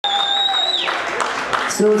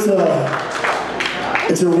So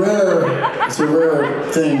it's a rare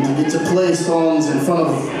thing to get to play songs in front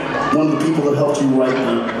of one of the people that helped you write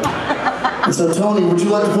them. And so Tony, would you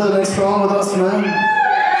like to play the next song with us, man?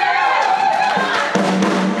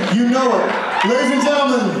 You know it. Ladies and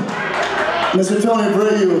gentlemen, Mr. Tony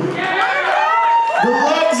Abreu. The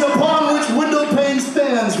legs upon which Windowpane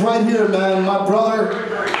stands, right here, man. My brother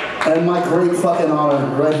and my great fucking honor,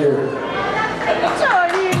 right here.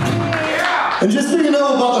 And just so you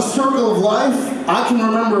know about the circle of life, I can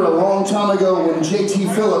remember a long time ago when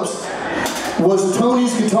JT Phillips was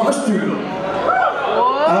Tony's guitar student.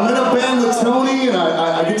 I'm in a band with Tony, and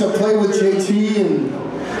I get to play with JT, and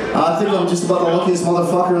I think I'm just about the luckiest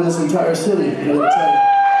motherfucker in this entire city.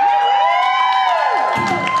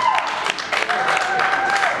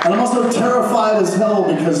 And I'm also terrified as hell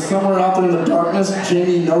because somewhere out there in the darkness,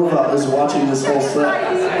 Jamie Nova is watching this whole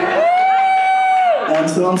set. And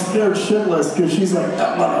so I'm scared shitless because she's like,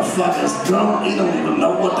 that motherfucker's drunk, he don't even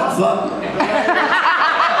know what the fuck.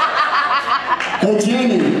 Hey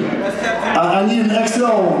Jamie, I need an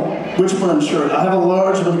XL Wishburn shirt. I have a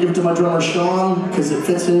large, I'm gonna give it to my drummer Sean because it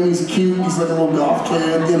fits him, he's cute, he's like a little golf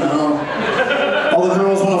kid, you know. All the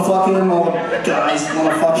girls wanna fuck him, all the guys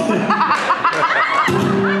wanna fuck him.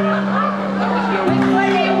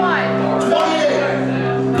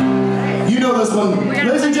 This one.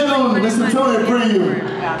 Ladies and gentlemen, Mr. Tony Abreu.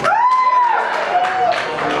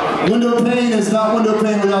 Windowpane is not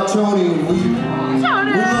Windowpane without Tony. We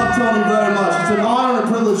love Tony very much. It's an honor and a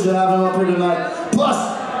privilege to have him up here tonight. Plus,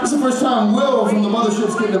 this is the first time Will from the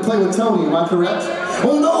Mothership's getting to play with Tony, am I correct?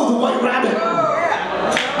 Oh no, the White Rabbit.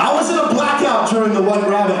 I was in a blackout during the White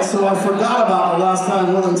Rabbit, so I forgot about the last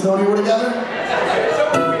time Will and Tony were together.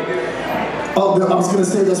 Oh, I was going to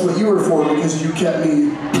say that's what you were for because you kept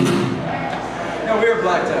me... No, we were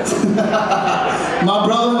black ties. My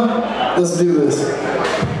brother, let's do this.